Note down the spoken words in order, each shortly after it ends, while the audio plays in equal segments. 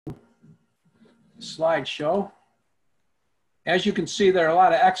slideshow. As you can see, there are a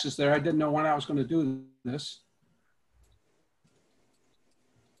lot of X's there. I didn't know when I was going to do this.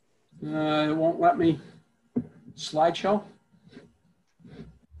 It won't let me slideshow.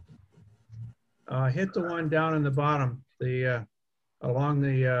 Hit the one down in the bottom, along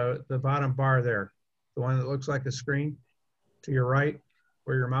the bottom bar there, the one that looks like a screen to your right,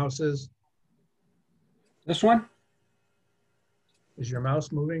 where your mouse is. This one? Is your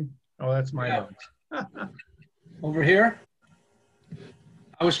mouse moving? Oh, that's my mouse. Over here.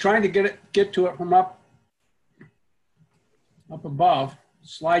 I was trying to get to it from up above.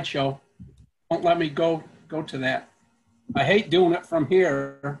 Slideshow won't let me go to that. I hate doing it from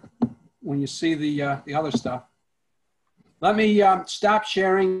here when you see the other stuff. Let me stop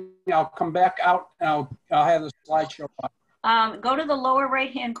sharing. I'll come back out and I'll have the slideshow up. Go to the lower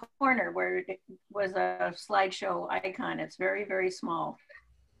right-hand corner where it was a slideshow icon. It's very, very small.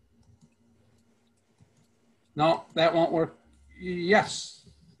 No, that won't work. Yes,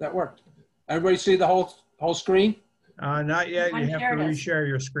 that worked. Everybody see the whole screen? Not yet. You have to reshare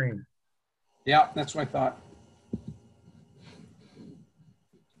your screen. Yeah, that's what I thought.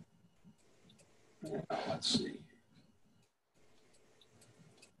 Let's see.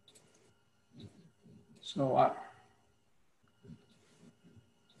 So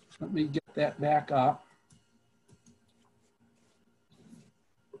let me get that back up.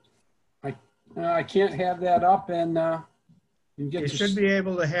 I can't have that up and get. You should be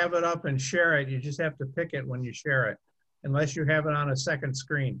able to have it up and share it. You just have to pick it when you share it, unless you have it on a second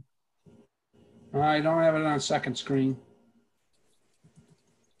screen. I don't have it on a second screen.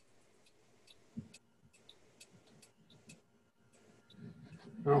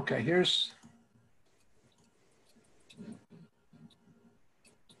 Okay, here's.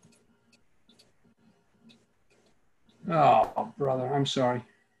 Oh, brother, I'm sorry.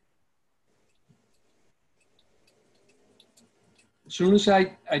 As soon as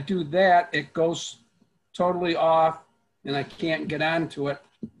I do that, it goes totally off and I can't get onto it.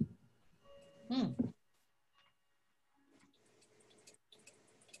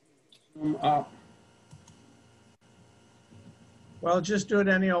 Zoom up. Well, just do it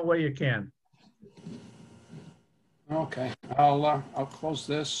any old way you can. Okay, I'll close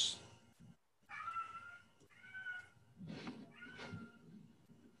this.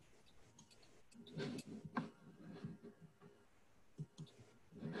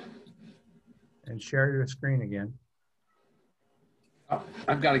 And share your screen again.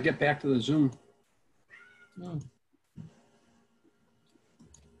 I've got to get back to the Zoom.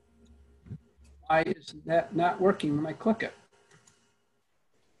 Why is that not working when I click it?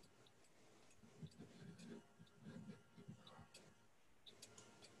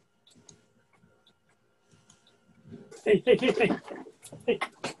 Hey.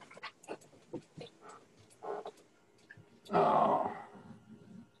 Oh.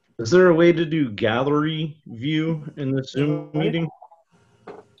 Is there a way to do gallery view in the Zoom meeting?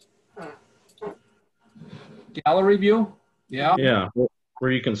 Gallery view? Yeah. Yeah,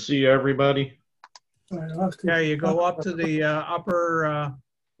 where you can see everybody. Yeah, you go up to the upper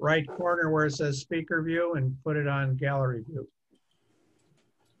right corner where it says speaker view and put it on gallery view.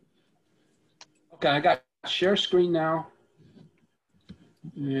 Okay, I got share screen now.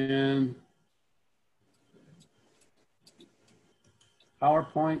 And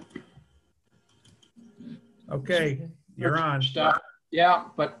PowerPoint. Okay, you're on. Stuff. Yeah,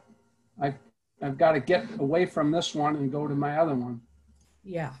 but I've got to get away from this one and go to my other one.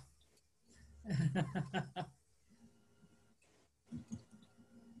 Yeah. You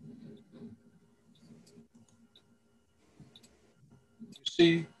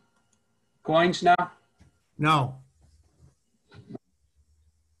see coins now? No.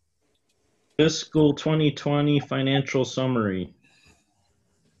 Fiscal 2020 financial summary.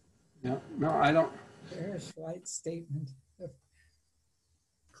 No, I don't. There's flight statement.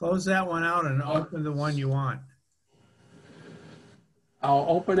 Close that one out and open the one you want. I'll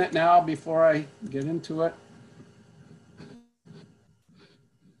open it now before I get into it.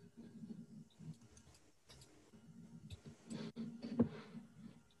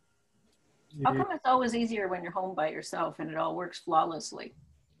 How come it's always easier when you're home by yourself and it all works flawlessly?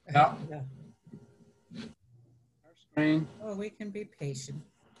 Yeah. Yeah. Screen. Oh, we can be patient.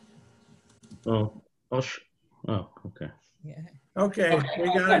 Oh, okay. Yeah. Okay, we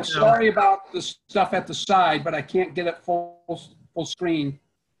got I'm it now. sorry about the stuff at the side, but I can't get it full screen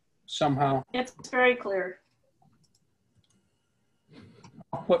somehow. It's very clear.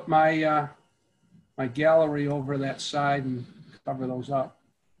 I'll put my my gallery over that side and cover those up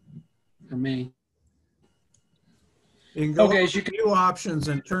for me. You can go Okay, to as you can, view options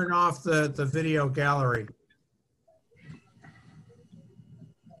and turn off the video gallery.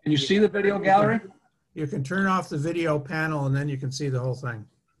 can you see the video gallery? You can turn off the video panel and then you can see the whole thing.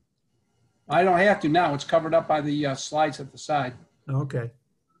 I don't have to now. It's covered up by the slides at the side. Okay.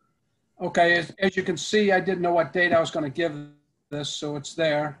 Okay, as you can see, I didn't know what date I was going to give this, so it's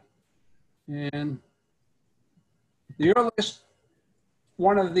there. And the earliest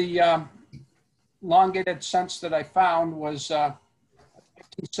one of the elongated scents that I found was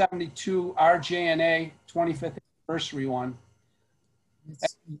 1972 RNA 25th anniversary one.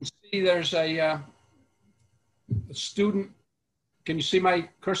 As you can see, there's a student. Can you see my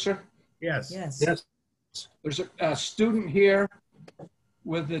cursor? Yes. Yes. Yes. There's a student here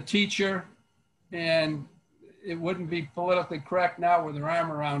with the teacher, and it wouldn't be politically correct now with her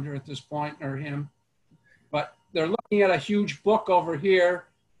arm around her at this point, or him. But they're looking at a huge book over here,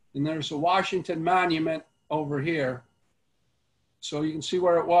 and there's a Washington monument over here. So you can see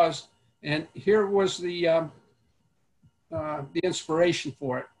where it was. And here was the inspiration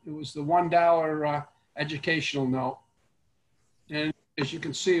for it. It was the $1 educational note. And as you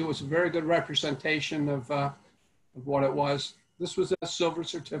can see, it was a very good representation of what it was. This was a silver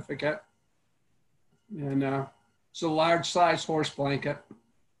certificate. And it's a large size horse blanket.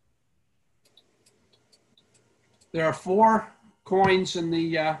 There are 4 coins in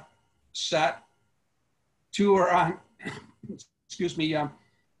the set. 2 are on, excuse me,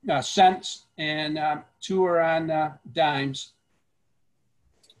 cents, and 2 are on dimes.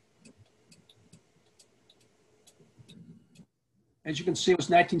 As you can see, it was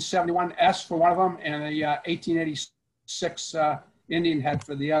 1971 S for one of them and a 1886 Indian head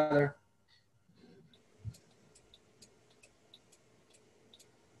for the other.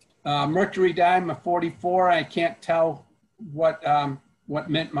 Mercury dime, a 44. I can't tell what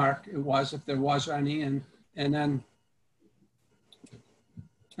mint mark it was, if there was any, and then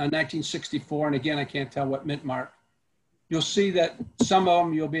a 1964, and again, I can't tell what mint mark. You'll see that some of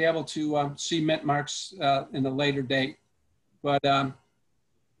them you'll be able to see mint marks in a later date, but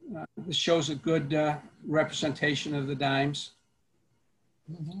this shows a good representation of the dimes.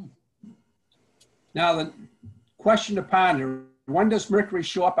 Mhm. Now, the question to ponder: when does Mercury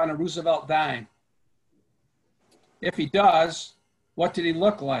show up on a Roosevelt dime? If he does, what did he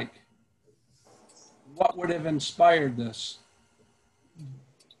look like? What would have inspired this?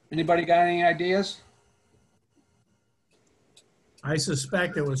 Anybody got any ideas? I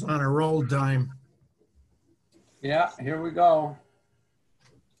suspect it was on a rolled dime. Yeah, here we go.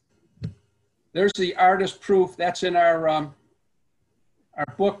 There's the artist proof. That's in our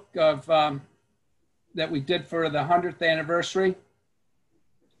book of that we did for the 100th anniversary.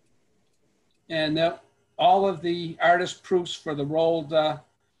 And all of the artist proofs for the rolled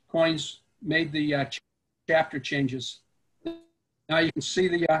coins made the chapter changes. Now you can see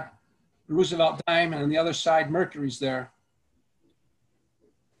the Roosevelt dime, and on the other side, Mercury's there.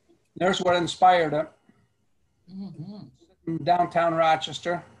 There's what inspired it. Mhm. In downtown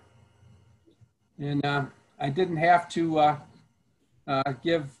Rochester. And I didn't have to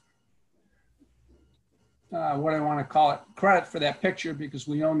give, what I want to call it, credit for that picture, because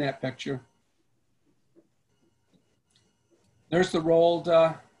we own that picture. There's the rolled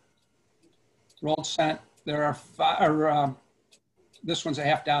cent. There are 5, this one's a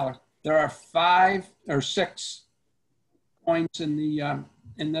 $50. There are 5 or 6 coins in the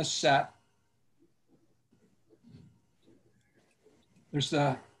in this set. There's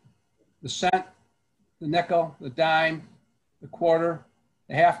the cent, the nickel, the dime, the quarter,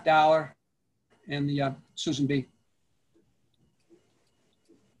 the $50, and the Susan B.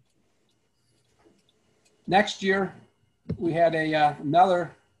 Next year, we had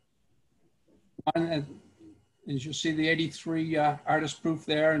another one, and as you'll see the 83 artist proof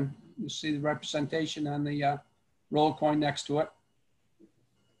there, and you see the representation on the roll coin next to it.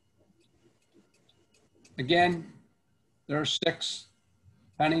 Again, there are 6,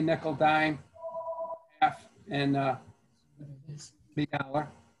 penny, nickel, dime, half, and $1.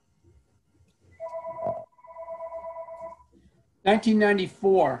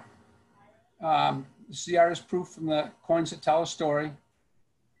 1994. This is the artist proof from the Coins That Tell a Story.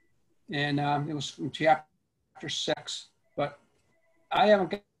 And it was from chapter 6. But I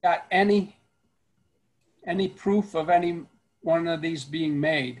haven't got any proof of any one of these being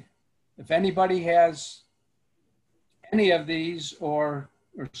made. If anybody has any of these or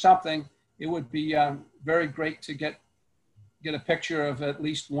something, it would be very great to get a picture of at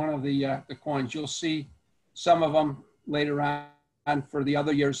least one of the coins. You'll see some of them later on for the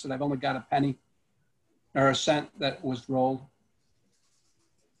other years that I've only got a penny or a cent that was rolled.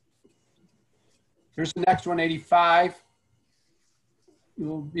 Here's the next one, 85.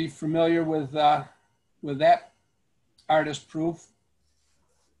 You'll be familiar with that artist proof.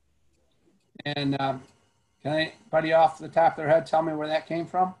 And can anybody off the top of their head tell me where that came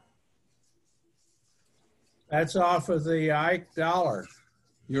from? That's off of the Ike dollar.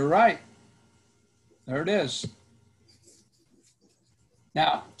 You're right. There it is.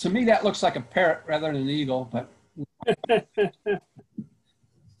 Now, to me, that looks like a parrot rather than an eagle, but there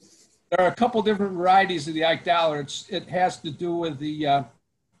are a couple different varieties of the Ike dollar. It has to do with the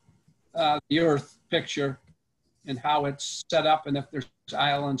Earth picture and how it's set up, and if there's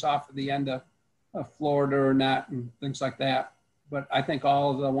islands off of the end of Florida or not, and things like that. But I think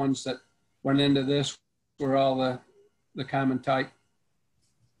all of the ones that went into this were all the common type.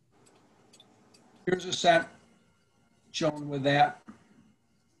 Here's a cent shown with that.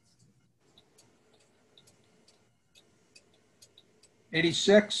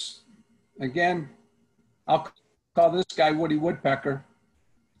 '86, again, I'll call this guy Woody Woodpecker.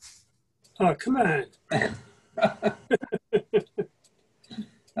 Oh, come on.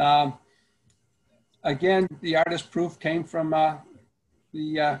 Again, the artist proof came from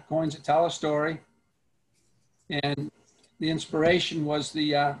the coins that tell a story. And the inspiration was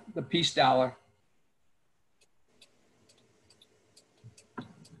the peace dollar.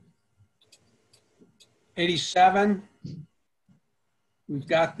 '87, we've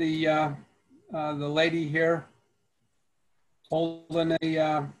got the lady here holding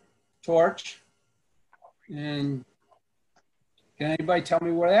a torch. And can anybody tell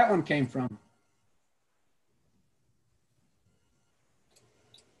me where that one came from?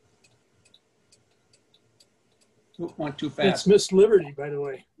 Oop, went too fast. It's Miss Liberty, by the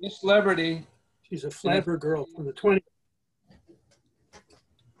way. Miss Liberty. She's a flapper girl from the 20s.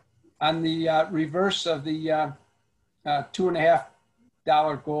 On the reverse of the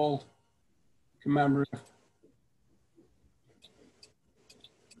 $2.50 gold commemorative.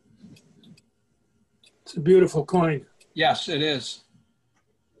 It's a beautiful coin. Yes, it is.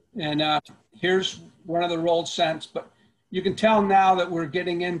 And here's one of the rolled cents, but you can tell now that we're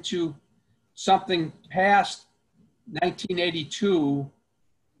getting into something past 1982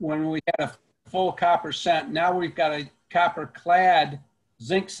 when we had a full copper cent. Now we've got a copper clad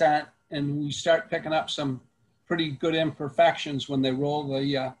zinc cent, and we start picking up some pretty good imperfections when they roll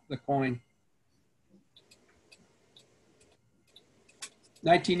the coin.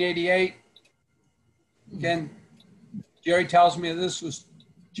 1988, again, Jerry tells me this was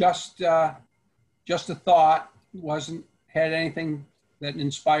just a thought, had anything that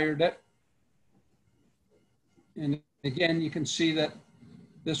inspired it. And again, you can see that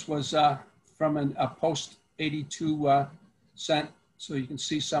this was from a post 82 cent. So you can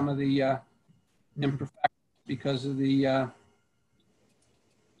see some of the imperfections because of the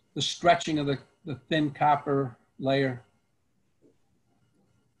stretching of the thin copper layer.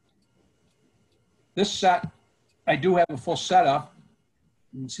 This set, I do have a full setup.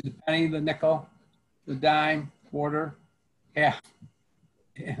 You can see the penny, the nickel, the dime, quarter, half,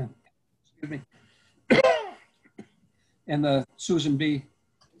 and, excuse me, and the Susan B.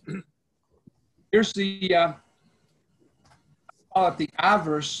 Here's the, I call it the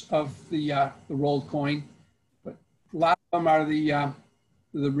obverse of the rolled coin, but a lot of them are the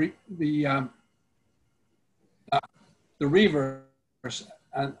reverse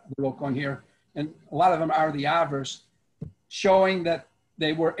on the rolled coin here. And a lot of them are the obverse, showing that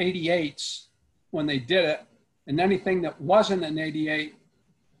they were 88s when they did it. And anything that wasn't an 88,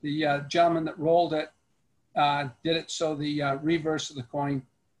 the gentleman that rolled it did it so the reverse of the coin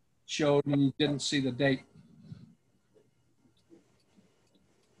showed and you didn't see the date.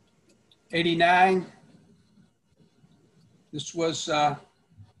 89, this was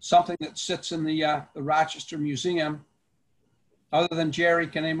something that sits in the Rochester Museum. Other than Jerry,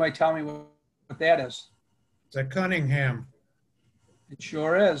 can anybody tell me what that is? It's a Cunningham. It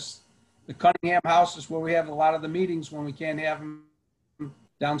sure is. The Cunningham house is where we have a lot of the meetings when we can't have them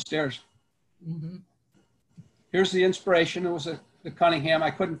downstairs. Mm-hmm. Here's the inspiration. It was the Cunningham.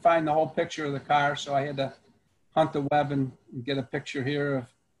 I couldn't find the whole picture of the car, so I had to hunt the web and get a picture here of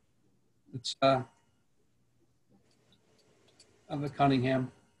it's of the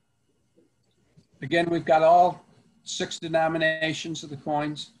Cunningham. Again, we've got all 6 denominations of the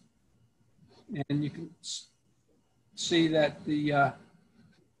coins, and you can see that the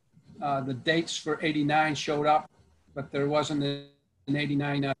dates for 89 showed up, but there wasn't an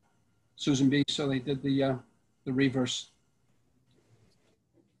 89 Susan B, so they did the reverse.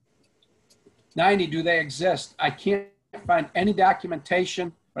 90, do they exist? I can't find any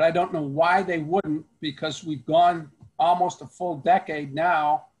documentation, but I don't know why they wouldn't, because we've gone almost a full decade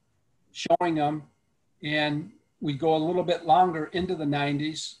now showing them, and we go a little bit longer into the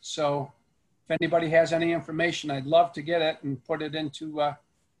 90s. So if anybody has any information, I'd love to get it and put it into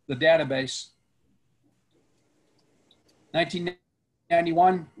the database.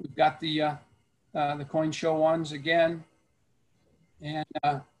 1991, we've got the coin show ones again. And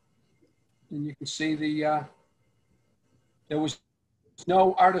you can see there was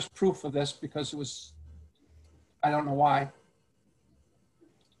no artist proof of this because it was, I don't know why.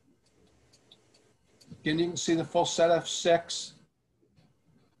 Again, you can see the full set of 6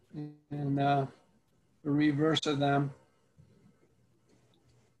 and the reverse of them.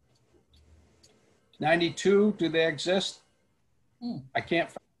 92, do they exist? I can't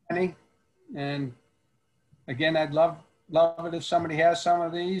find any. And again, I'd love it if somebody has some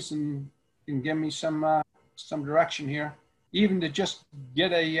of these and can give me some direction here, even to just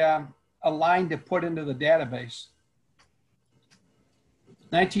get a line to put into the database.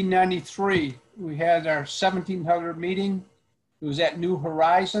 1993, we had our 1700 meeting. It was at New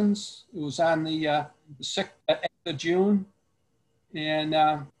Horizons. It was on the 6th of June.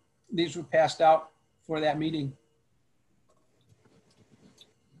 And these were passed out for that meeting.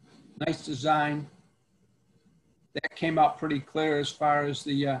 Nice design. That came out pretty clear as far as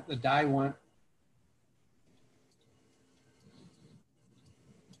the die went.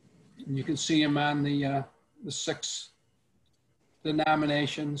 And you can see them on the 6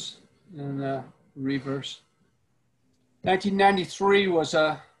 denominations and reverse. 1993 was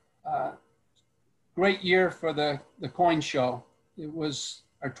a great year for the coin show. It was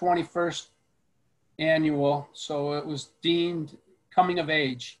our 21st annual, so it was deemed coming of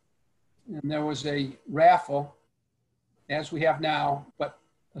age. And there was a raffle, as we have now, but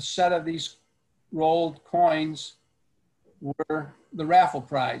a set of these rolled coins were the raffle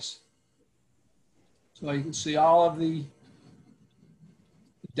prize. So you can see all of the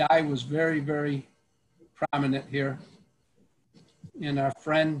die was very, very prominent here. And our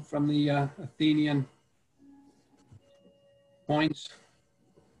friend from the Athenian coins.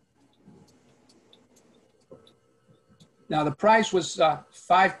 Now the prize was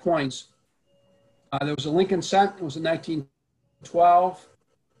 5 coins. There was a Lincoln cent, it was in 1912.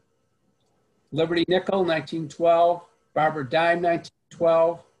 Liberty nickel, 1912. Barber dime,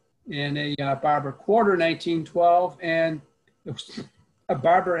 1912. And a Barber quarter, 1912. And it was a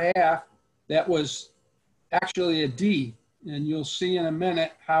Barber half that was actually a D. And you'll see in a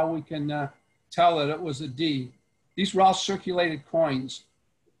minute how we can tell that it was a D. These were all circulated coins.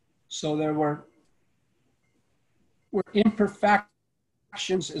 So there were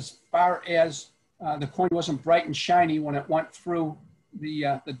imperfections as far as the coin wasn't bright and shiny when it went through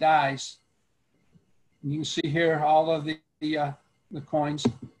the dies. And you can see here all of the coins.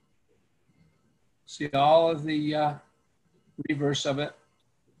 See all of the reverse of it.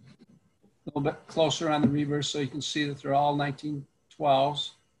 A little bit closer on the reverse so you can see that they're all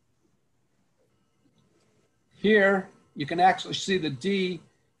 1912s. Here, you can actually see the D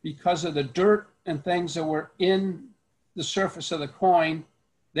because of the dirt and things that were in the surface of the coin.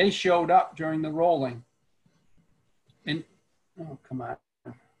 They showed up during the rolling. And, oh, come on.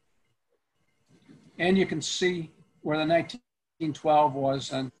 And you can see where the 1912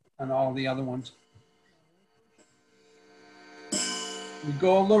 was on all the other ones. We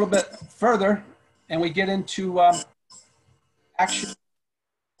go a little bit further and we get into actual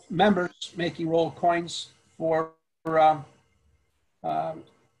members making rolled coins for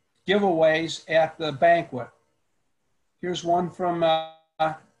giveaways at the banquet. Here's one from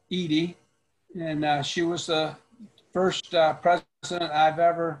Edie, and she was the first president I've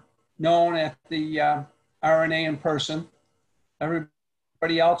ever known at the RNA in person.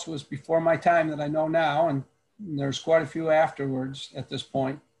 Everybody else was before my time that I know now, and there's quite a few afterwards at this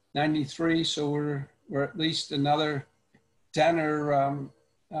point. 93, so we're at least another 10 or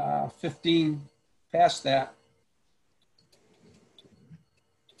 15 past that.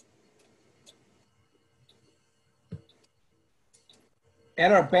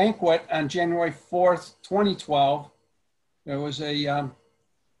 At our banquet on January 4th, 2012, there was a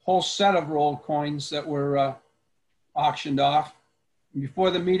whole set of rolled coins that were auctioned off. And before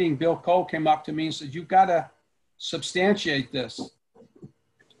the meeting, Bill Cole came up to me and said, "You've got to substantiate this." And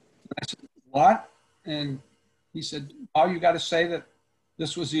I said, "What?" And he said, "Oh, you got to say that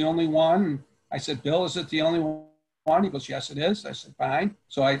this was the only one." And I said, "Bill, is it the only one?" He goes, "Yes, it is." I said, "Fine."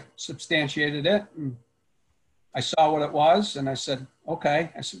 So I substantiated it and I saw what it was and I said,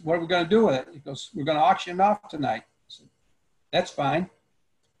 "Okay." I said, "What are we going to do with it?" He goes, "We're going to auction it off tonight." I said, "That's fine."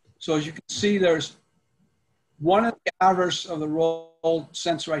 So as you can see, there's one of the obverse of the rolled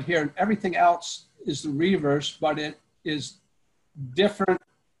cents right here, and everything else is the reverse, but it is different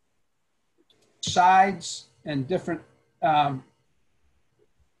sides and different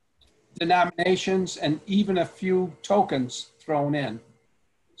denominations, and even a few tokens thrown in.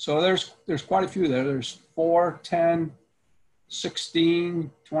 So there's quite a few there. There's 4, 10,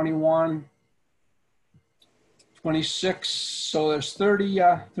 16, 21, 26. So there's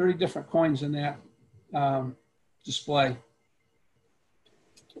 30 different coins in that display.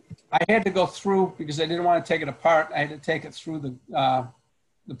 I had to go through, because I didn't want to take it apart, I had to take it through the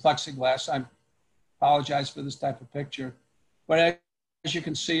plexiglass. I apologize for this type of picture. But as you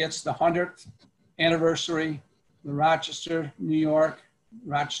can see, it's the 100th anniversary, the Rochester, New York,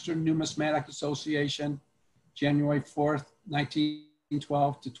 Rochester Numismatic Association, January 4th,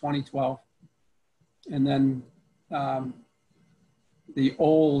 1912 to 2012. And then the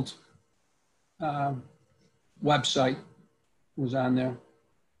old website was on there.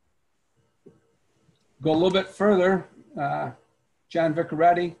 Go a little bit further, John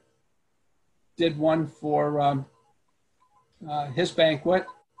Vicaretti did one for his banquet.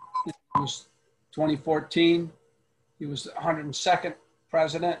 It was 2014. He was the 102nd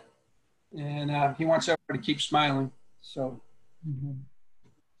president, and he wants everybody to keep smiling. So,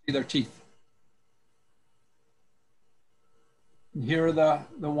 see their teeth. And here are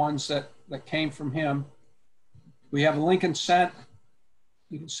the ones that came from him. We have a Lincoln cent.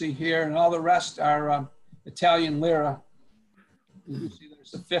 You can see here, and all the rest are Italian lira. You can see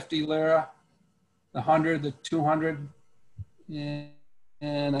there's the 50 lira, the 100, the 200,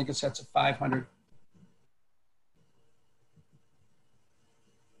 and I guess that's a 500.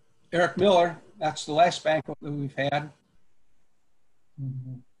 Eric Miller, that's the last banquet that we've had,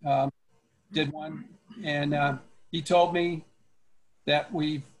 did one, and he told me that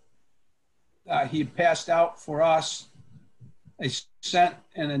he passed out for us a cent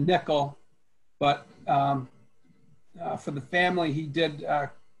and a nickel, but for the family, he did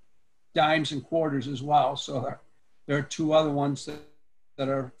dimes and quarters as well. So there are 2 other ones that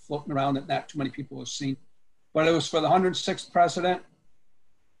are floating around that not too many people have seen. But it was for the 106th president,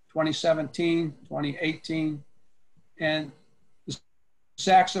 2017, 2018. And the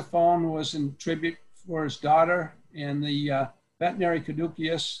saxophone was in tribute for his daughter, and the veterinary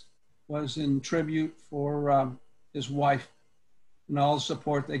caduceus was in tribute for his wife, and all the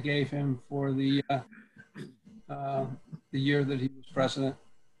support they gave him for the year that he was president.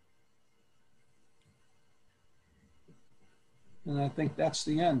 And I think that's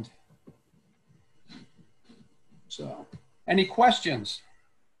the end. So, any questions?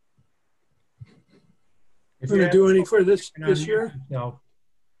 Going to do any for this year? No.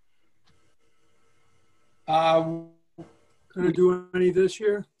 Going to do any this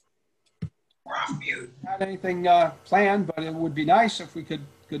year? Not anything planned, but it would be nice if we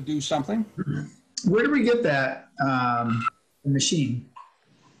could do something. Where did we get that machine?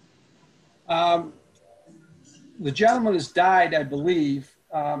 The gentleman has died, I believe.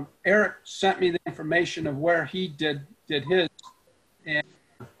 Eric sent me the information of where he did his, and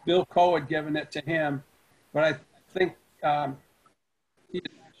Bill Coe had given it to him, but I think he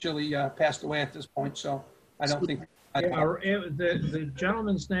actually passed away at this point, so I don't think. The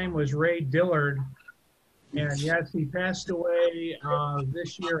gentleman's name was Ray Dillard, and yes, he passed away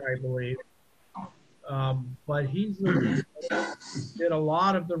this year, I believe. But he did a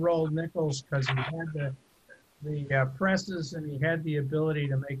lot of the rolled nickels because he had the presses, and he had the ability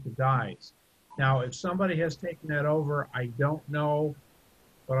to make the dies. Now, if somebody has taken that over, I don't know,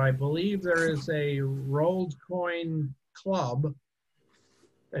 but I believe there is a rolled coin club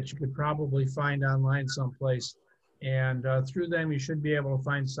that you could probably find online someplace. And through them, you should be able to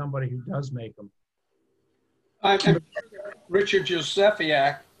find somebody who does make them. I'm sure Richard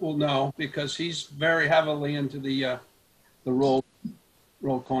Josefiak will know, because he's very heavily into the roll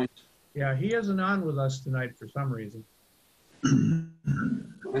coins. Yeah, he isn't on with us tonight for some reason.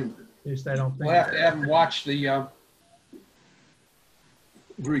 At least I don't think. We'll have to have him watch the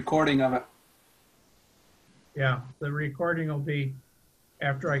recording of it. Yeah, the recording will be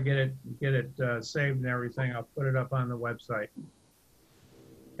after I get it saved and everything. I'll put it up on the website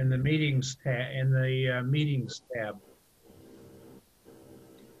in the meetings tab.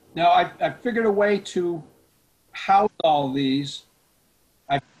 Now I figured a way to house all these.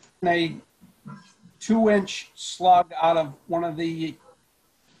 I put a 2-inch slug out of one of the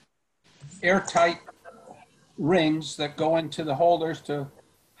airtight rings that go into the holders to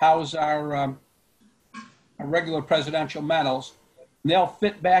house our regular presidential medals. They'll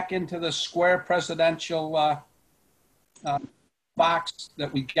fit back into the square presidential box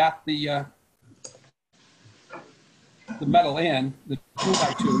that we got the medal in, the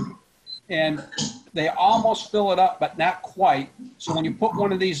 2x2. And they almost fill it up, but not quite. So when you put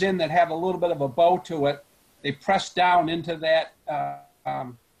one of these in that have a little bit of a bow to it, they press down into that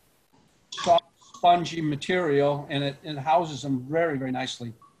soft, spongy material, and it houses them very, very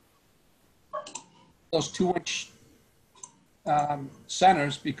nicely. Those 2-inch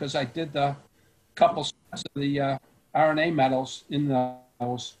centers, because I did the couple sets of the RNA metals in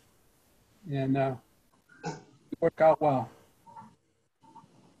those, and it worked out well.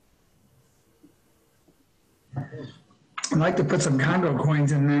 I'd like to put some Congo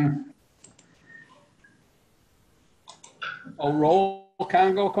coins in there. Oh, roll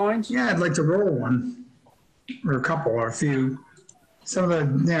Congo coins? Yeah, I'd like to roll one, or a couple, or a few. Some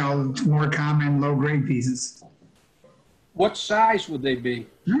of the, more common low-grade pieces. What size would they be?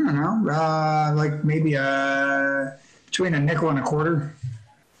 I don't know, like maybe between a nickel and a quarter.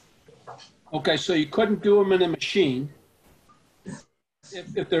 Okay, so you couldn't do them in a machine. If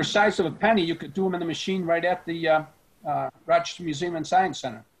they're the size of a penny, you could do them in the machine right at the Rochester Museum and Science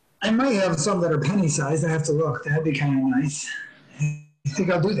Center. I might have some that are penny sized. I have to look. That'd be kind of nice. I think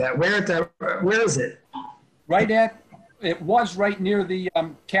I'll do that. Where is it? It was right near the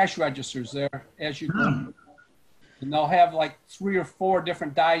cash registers there as you go. And they'll have like 3 or 4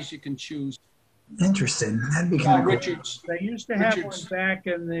 different dies you can choose. Interesting. That'd be kind of cool. Richards. They used to have one back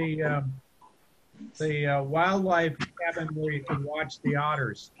in the wildlife cabin where you could watch the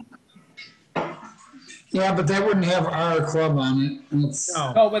otters. Yeah, but that wouldn't have our club on it.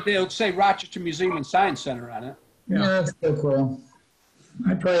 No, but they'll say Rochester Museum and Science Center on it. Yeah, that's so cool.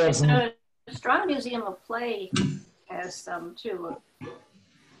 I'd probably have some. The Strong Museum of Play has some too.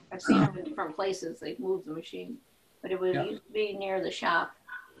 I've seen them in different places. They've moved the machine, but it would used to be near the shop.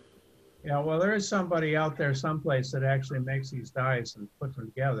 Yeah, well, there is somebody out there someplace that actually makes these dies and puts them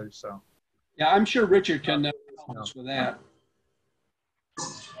together. So. Yeah, I'm sure Richard can help us with that.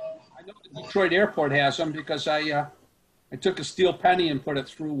 I know the Detroit Airport has them because I took a steel penny and put it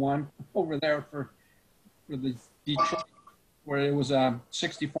through one over there for the Detroit, where it was a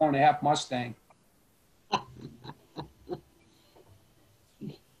 64.5 Mustang.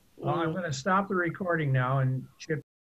 Well, I'm going to stop the recording now, and Chip,